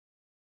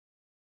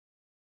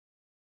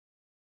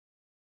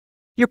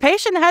Your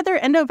patient had their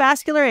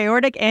endovascular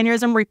aortic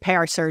aneurysm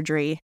repair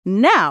surgery.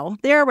 Now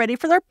they are ready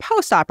for their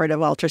postoperative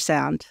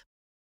ultrasound.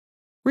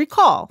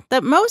 Recall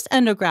that most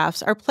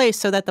endografts are placed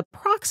so that the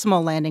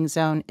proximal landing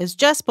zone is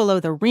just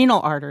below the renal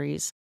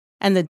arteries,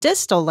 and the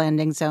distal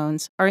landing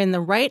zones are in the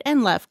right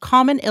and left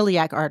common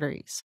iliac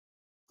arteries,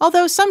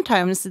 although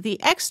sometimes the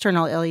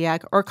external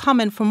iliac or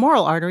common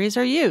femoral arteries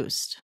are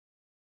used.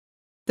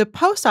 The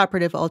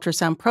postoperative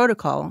ultrasound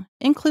protocol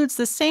includes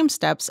the same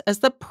steps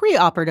as the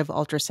preoperative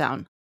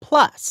ultrasound,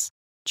 plus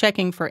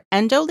checking for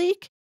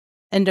endoleak,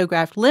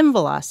 endograft limb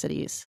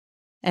velocities,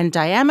 and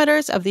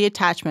diameters of the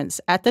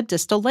attachments at the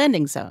distal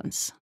landing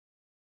zones.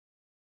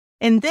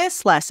 In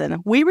this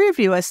lesson, we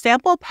review a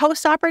sample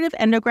postoperative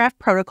endograft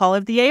protocol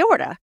of the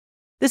aorta.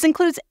 This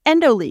includes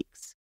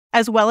endoleaks,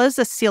 as well as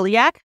the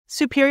celiac,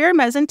 superior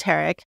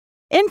mesenteric,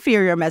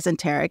 inferior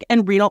mesenteric,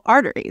 and renal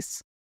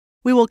arteries.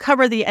 We will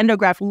cover the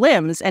endograft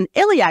limbs and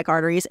iliac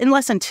arteries in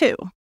Lesson 2.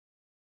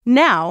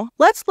 Now,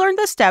 let's learn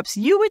the steps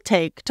you would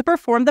take to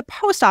perform the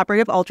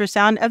postoperative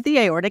ultrasound of the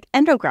aortic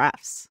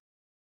endografts.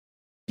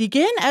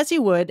 Begin as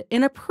you would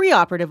in a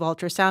preoperative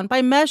ultrasound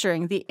by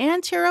measuring the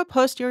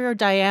anterior-posterior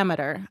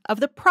diameter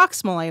of the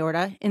proximal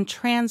aorta in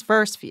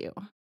transverse view,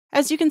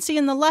 as you can see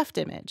in the left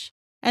image,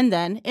 and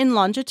then in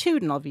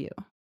longitudinal view.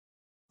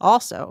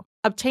 Also,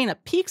 obtain a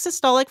peak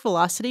systolic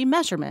velocity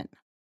measurement.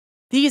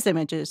 These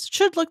images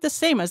should look the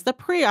same as the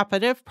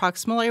preoperative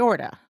proximal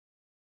aorta.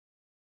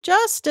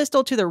 Just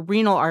distal to the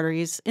renal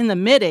arteries in the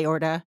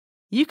mid-aorta,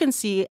 you can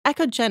see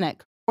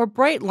echogenic or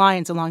bright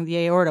lines along the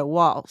aorta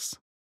walls.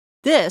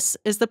 This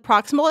is the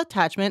proximal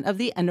attachment of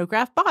the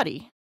endograft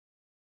body.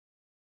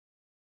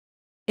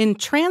 In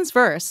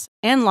transverse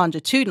and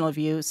longitudinal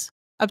views,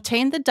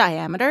 obtain the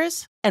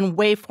diameters and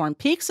waveform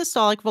peak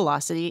systolic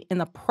velocity in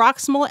the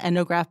proximal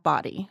endograft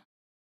body.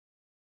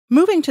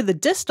 Moving to the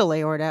distal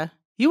aorta,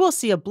 you will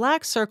see a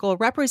black circle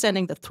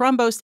representing the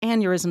thrombosed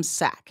aneurysm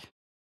sac.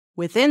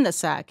 Within the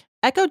sac,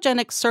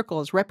 echogenic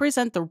circles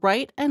represent the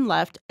right and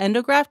left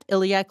endograft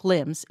iliac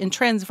limbs in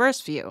transverse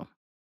view.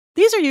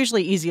 These are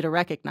usually easy to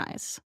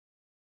recognize.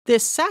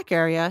 This sac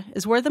area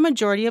is where the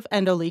majority of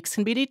endoleaks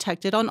can be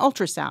detected on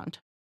ultrasound.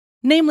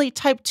 Namely,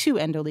 type 2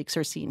 endoleaks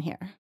are seen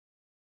here.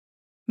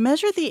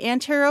 Measure the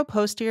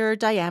anterior-posterior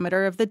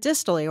diameter of the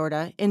distal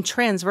aorta in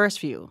transverse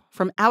view,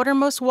 from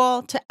outermost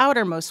wall to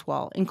outermost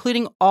wall,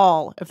 including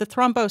all of the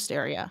thrombosed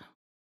area.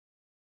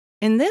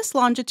 In this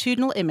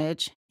longitudinal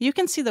image, you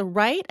can see the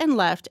right and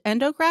left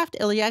endograft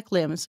iliac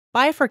limbs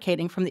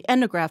bifurcating from the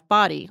endograft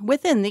body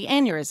within the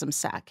aneurysm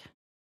sac.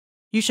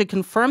 You should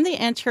confirm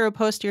the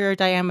anterior-posterior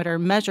diameter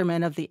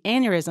measurement of the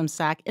aneurysm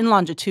sac in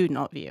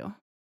longitudinal view.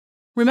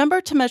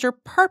 Remember to measure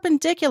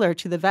perpendicular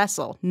to the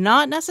vessel,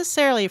 not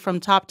necessarily from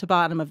top to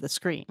bottom of the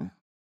screen.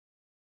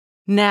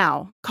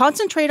 Now,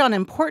 concentrate on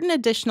important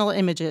additional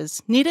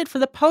images needed for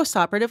the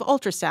postoperative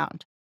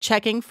ultrasound,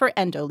 checking for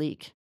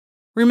endoleak.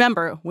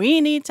 Remember, we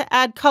need to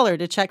add color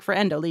to check for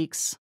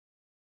endoleaks.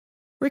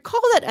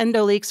 Recall that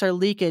endoleaks are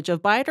leakage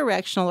of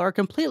bidirectional or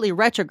completely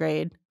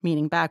retrograde,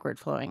 meaning backward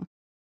flowing,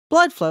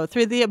 blood flow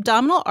through the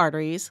abdominal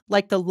arteries,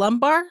 like the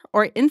lumbar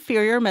or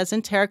inferior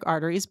mesenteric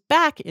arteries,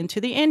 back into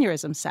the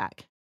aneurysm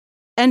sac.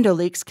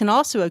 Endoleaks can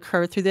also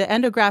occur through the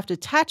endograft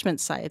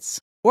attachment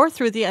sites or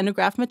through the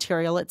endograft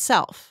material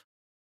itself.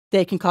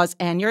 They can cause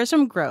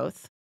aneurysm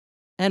growth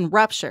and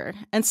rupture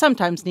and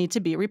sometimes need to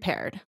be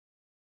repaired.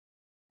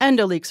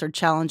 Endoleaks are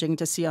challenging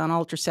to see on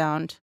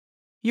ultrasound.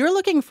 You're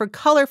looking for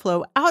color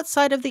flow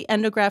outside of the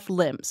endograft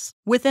limbs,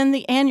 within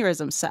the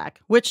aneurysm sac,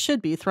 which should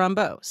be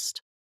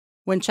thrombosed.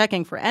 When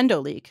checking for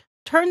endoleak,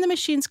 turn the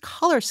machine's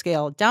color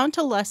scale down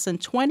to less than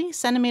 20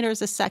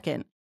 centimeters a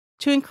second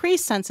to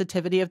increase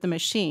sensitivity of the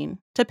machine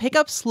to pick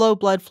up slow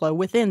blood flow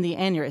within the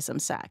aneurysm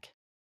sac.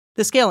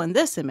 The scale in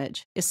this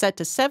image is set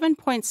to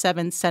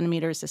 7.7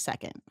 centimeters a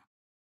second.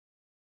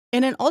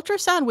 In an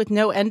ultrasound with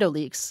no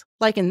endoleaks,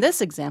 like in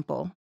this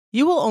example,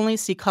 you will only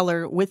see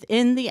color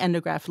within the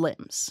endograft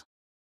limbs.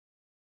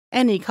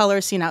 Any color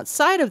seen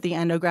outside of the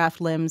endograft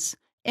limbs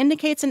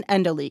indicates an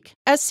endoleak,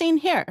 as seen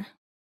here.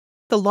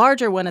 The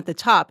larger one at the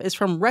top is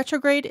from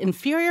retrograde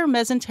inferior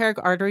mesenteric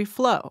artery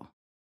flow.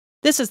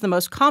 This is the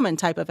most common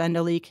type of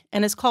endoleak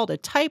and is called a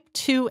type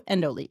 2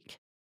 endoleak.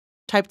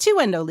 Type 2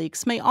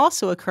 endoleaks may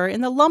also occur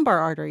in the lumbar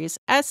arteries,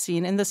 as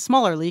seen in the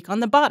smaller leak on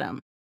the bottom,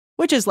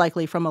 which is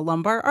likely from a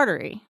lumbar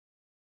artery.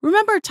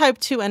 Remember, type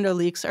 2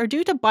 endoleaks are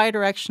due to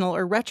bidirectional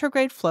or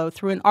retrograde flow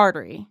through an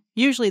artery,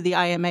 usually the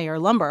IMA or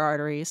lumbar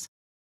arteries,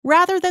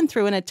 rather than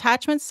through an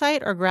attachment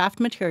site or graft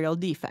material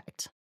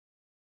defect.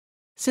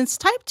 Since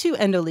type 2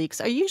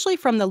 endoleaks are usually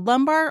from the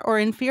lumbar or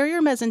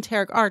inferior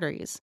mesenteric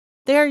arteries,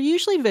 they are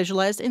usually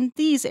visualized in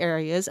these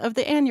areas of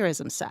the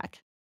aneurysm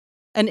sac.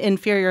 An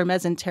inferior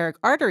mesenteric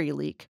artery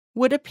leak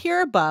would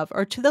appear above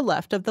or to the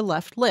left of the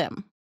left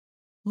limb.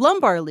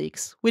 Lumbar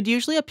leaks would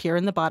usually appear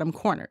in the bottom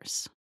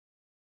corners.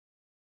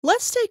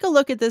 Let's take a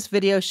look at this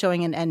video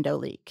showing an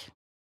endoleak.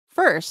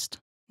 First,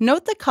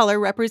 note the color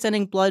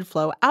representing blood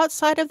flow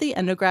outside of the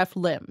endograft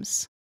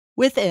limbs,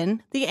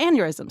 within the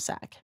aneurysm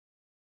sac.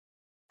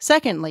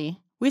 Secondly,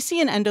 we see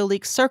an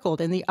endoleak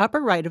circled in the upper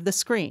right of the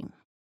screen.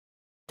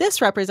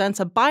 This represents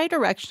a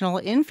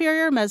bidirectional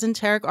inferior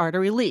mesenteric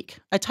artery leak,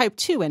 a type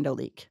 2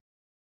 endoleak.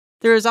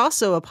 There is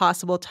also a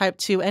possible type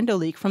 2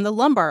 endoleak from the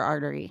lumbar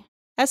artery,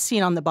 as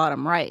seen on the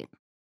bottom right.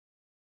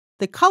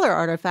 The color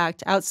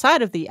artifact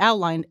outside of the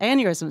outlined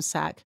aneurysm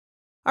sac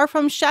are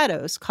from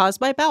shadows caused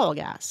by bowel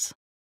gas.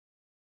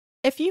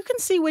 If you can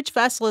see which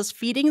vessel is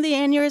feeding the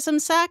aneurysm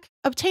sac,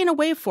 obtain a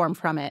waveform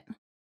from it.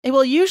 It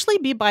will usually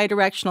be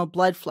bidirectional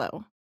blood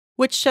flow,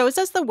 which shows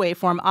as the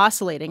waveform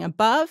oscillating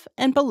above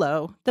and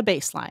below the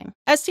baseline,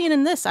 as seen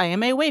in this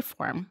IMA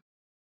waveform.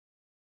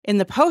 In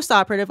the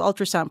postoperative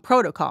ultrasound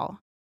protocol,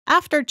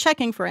 after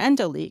checking for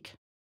endoleak,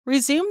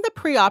 resume the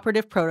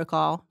preoperative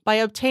protocol by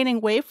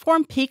obtaining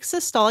waveform peak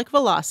systolic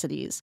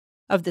velocities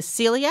of the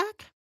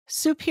celiac,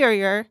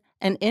 superior,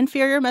 and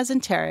inferior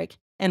mesenteric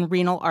and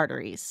renal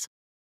arteries.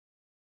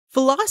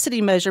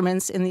 Velocity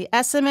measurements in the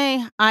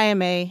SMA,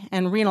 IMA,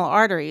 and renal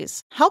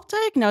arteries help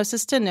diagnose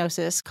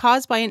stenosis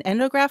caused by an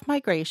endograft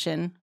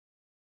migration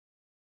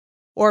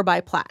or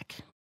by plaque.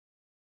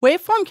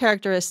 Waveform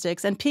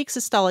characteristics and peak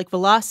systolic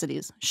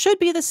velocities should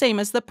be the same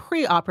as the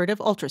preoperative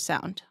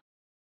ultrasound.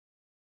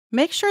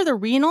 Make sure the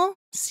renal,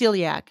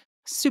 celiac,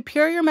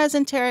 superior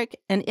mesenteric,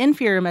 and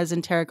inferior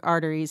mesenteric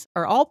arteries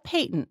are all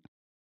patent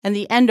and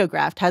the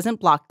endograft hasn't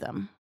blocked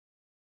them.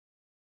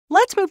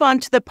 Let's move on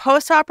to the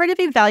postoperative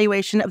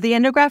evaluation of the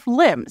endograft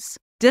limbs,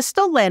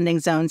 distal landing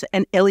zones,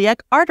 and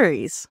iliac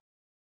arteries.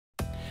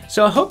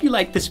 So I hope you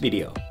liked this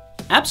video.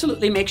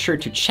 Absolutely make sure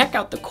to check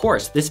out the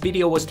course this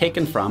video was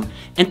taken from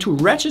and to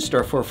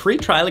register for a free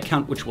trial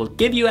account which will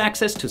give you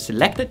access to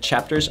selected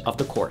chapters of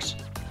the course.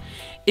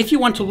 If you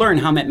want to learn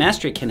how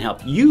MedMastery can help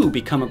you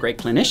become a great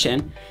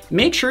clinician,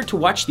 make sure to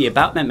watch the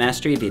About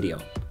MedMastery video.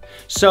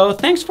 So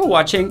thanks for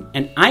watching,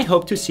 and I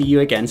hope to see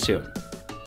you again soon.